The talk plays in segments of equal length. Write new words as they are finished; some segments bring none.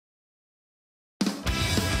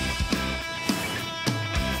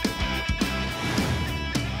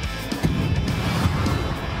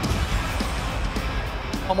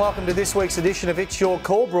welcome to this week's edition of It's Your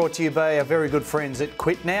Call, brought to you by our very good friends at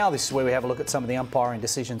Quit Now. This is where we have a look at some of the umpiring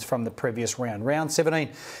decisions from the previous round. Round 17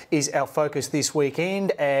 is our focus this weekend,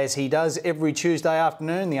 as he does every Tuesday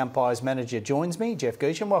afternoon. The umpires manager joins me, Jeff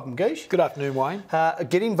Geesham. Welcome, Geesh. Good afternoon, Wayne.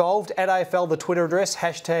 Get involved at AFL, the Twitter address,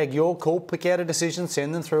 hashtag Your Call. Pick out a decision,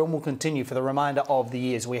 send them through, and we'll continue for the remainder of the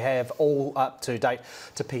years. We have all up to date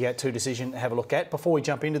to pick out two decisions to have a look at. Before we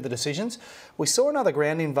jump into the decisions, we saw another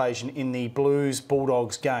ground invasion in the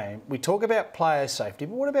Blues-Bulldogs game. We talk about player safety,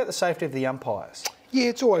 but what about the safety of the umpires? Yeah,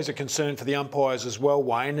 it's always a concern for the umpires as well,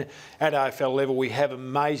 Wayne. At AFL level, we have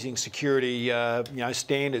amazing security,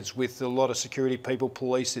 standards with a lot of security people,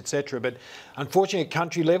 police, etc. But unfortunately, at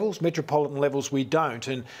country levels, metropolitan levels, we don't,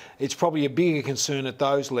 and it's probably a bigger concern at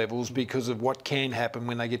those levels because of what can happen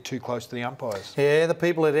when they get too close to the umpires. Yeah, the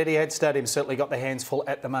people at Etihad Stadium certainly got their hands full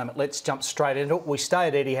at the moment. Let's jump straight into it. We stay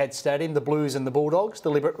at Etihad Stadium. The Blues and the Bulldogs,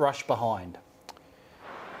 deliberate rush behind.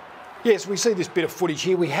 Yes, we see this bit of footage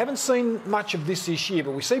here. We haven't seen much of this year,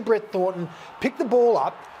 but we see Brett Thornton pick the ball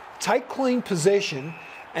up, take clean possession,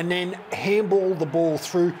 and then handball the ball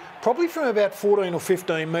through, probably from about 14 or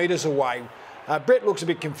 15 metres away. Brett looks a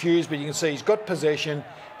bit confused, but you can see he's got possession,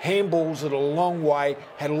 handballs it a long way,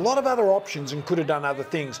 had a lot of other options and could have done other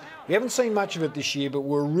things. We haven't seen much of it this year, but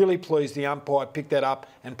we're really pleased the umpire picked that up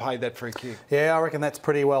and paid that free kick. Yeah, I reckon that's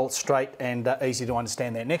pretty well straight and easy to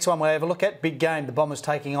understand there. Next one we'll have a look at, big game, the Bombers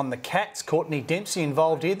taking on the Cats. Courtney Dempsey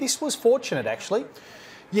involved here. This was fortunate, actually.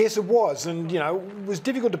 Yes, it was, and it was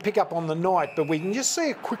difficult to pick up on the night, but we can just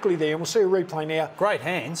see it quickly there, and we'll see a replay now. Great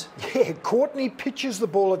hands. Yeah, Courtney pitches the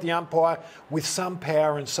ball at the umpire with some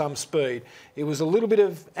power and some speed. It was a little bit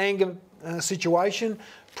of anger situation,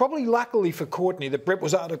 probably luckily for Courtney that Brett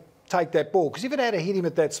was able to take that ball, because if it had hit him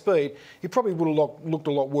at that speed, he probably would have looked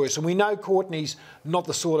a lot worse. And we know Courtney's not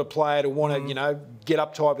the sort of player to want to, get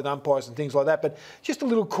uptight with umpires and things like that, but just a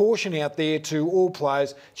little caution out there to all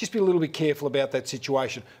players, just be a little bit careful about that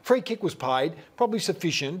situation. Free kick was paid, probably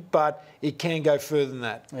sufficient, but it can go further than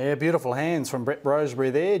that. Yeah, beautiful hands from Brett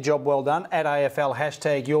Roseberry there. Job well done. At AFL,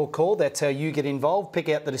 hashtag Your Call. That's how you get involved. Pick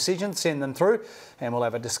out the decisions, send them through, and we'll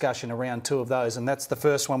have a discussion around two of those. And that's the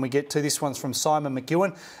first one we get to. This one's from Simon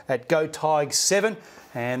McEwen at Go Tigers 7.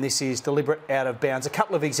 And this is deliberate out of bounds. A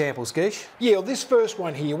couple of examples, Geesh. Yeah, well, this first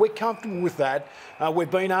one here, we're comfortable with that.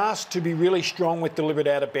 We've been asked to be really strong with deliberate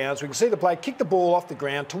out of bounds. We can see the player kick the ball off the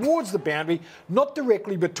ground towards the boundary, not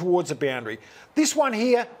directly, but towards the boundary. This one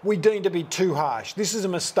here, we deem to be too harsh. This is a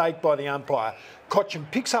mistake by the umpire. Cotchin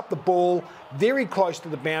picks up the ball very close to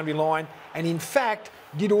the boundary line and, in fact,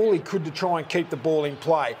 did all he could to try and keep the ball in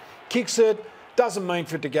play. Kicks it, doesn't mean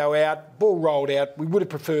for it to go out, ball rolled out. We would have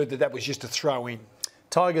preferred that was just a throw in.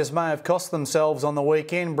 Tigers may have cost themselves on the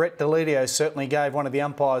weekend. Brett Delidio certainly gave one of the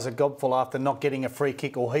umpires a gobful after not getting a free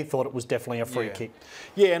kick, or he thought it was definitely a free kick.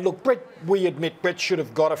 Yeah, and look, we admit Brett should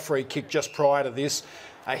have got a free kick just prior to this.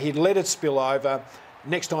 He'd let it spill over.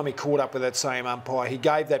 Next time he caught up with that same umpire, he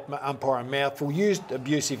gave that umpire a mouthful, used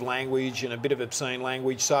abusive language and a bit of obscene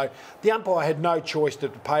language. So the umpire had no choice to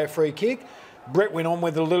pay a free kick. Brett went on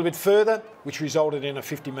with it a little bit further, which resulted in a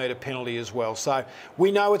 50-metre penalty as well. So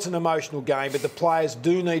we know it's an emotional game, but the players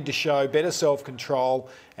do need to show better self-control,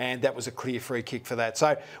 and that was a clear free kick for that.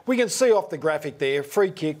 So we can see off the graphic there,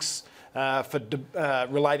 free kicks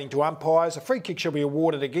relating to umpires. A free kick shall be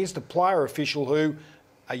awarded against a player or official who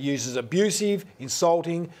uses abusive,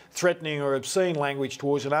 insulting, threatening or obscene language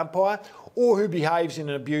towards an umpire, or who behaves in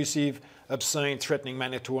an abusive, obscene, threatening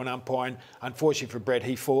manner to an umpire. And unfortunately for Brett,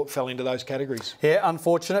 he fell into those categories. Yeah,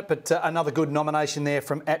 unfortunate, but another good nomination there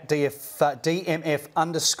from at DMF_feisty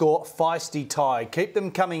tie. Keep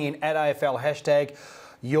them coming in at AFL, hashtag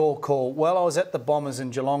Your Call. Well, I was at the Bombers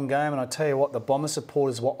and Geelong game, and I tell you what, the Bomber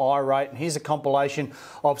supporters were irate, and here's a compilation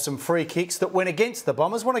of some free kicks that went against the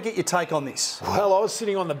Bombers. Want to get your take on this? Well, I was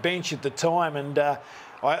sitting on the bench at the time, and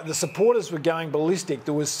the supporters were going ballistic.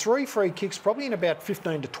 There was 3 free kicks, probably in about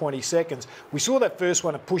 15 to 20 seconds. We saw that first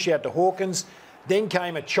one, a push out to Hawkins, then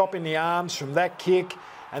came a chop in the arms from that kick,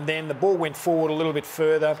 and then the ball went forward a little bit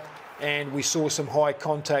further, and we saw some high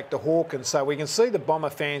contact to Hawkins. So we can see the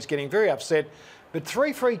Bomber fans getting very upset. But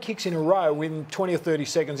 3 free kicks in a row in 20 or 30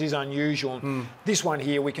 seconds is unusual. This one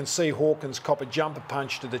here, we can see Hawkins cop a jumper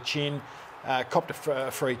punch to the chin, copped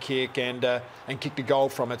a free kick and kicked a goal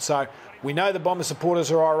from it. So we know the Bomber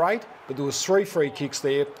supporters are irate, but there was 3 free kicks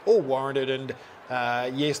there, all warranted, and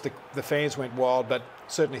yes, the fans went wild, but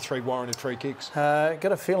certainly 3 warranted free kicks. Got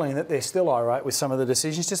a feeling that they're still irate with some of the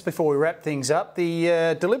decisions. Just before we wrap things up,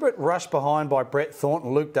 the deliberate rush behind by Brett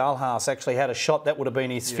Thornton, Luke Dalhaus actually had a shot that would have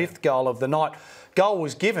been his 5th goal of the night. Goal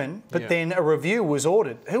was given, but then a review was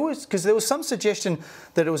ordered. Because there was some suggestion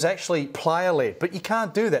that it was actually player-led, but you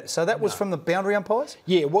can't do that. So that was from the boundary umpires?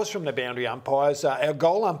 Yeah, it was from the boundary umpires. Our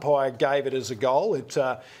goal umpire gave it as a goal.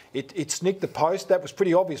 It snicked the post. That was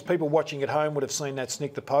pretty obvious. People watching at home would have seen that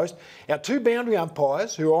snick the post. Our 2 boundary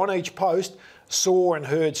umpires, who are on each post, saw and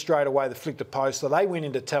heard straight away the flick the post. So they went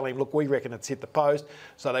in to tell him, look, we reckon it's hit the post.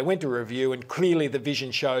 So they went to review, and clearly the vision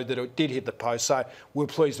showed that it did hit the post. So we're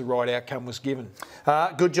pleased the right outcome was given.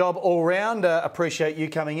 Good job all round. Appreciate you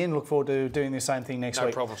coming in. Look forward to doing the same thing next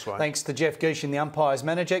week. No problem, Swain. Thanks to Jeff Geeshin, the umpires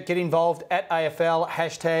manager. Get involved at AFL,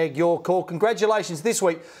 #YourCall. Congratulations this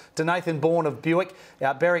week to Nathan Bourne of Buick,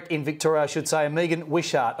 Berwick in Victoria, I should say, and Megan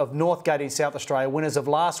Wishart of Northgate in South Australia, winners of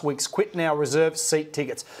last week's Quit Now reserve seat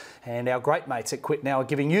tickets. And our great mates at Quit Now are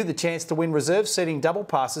giving you the chance to win reserve seating double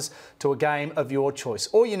passes to a game of your choice.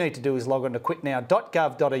 All you need to do is log on to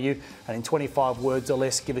quitnow.gov.au and in 25 words or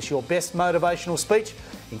less, give us your best motivational speech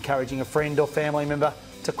encouraging a friend or family member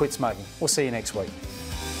to quit smoking. We'll see you next week.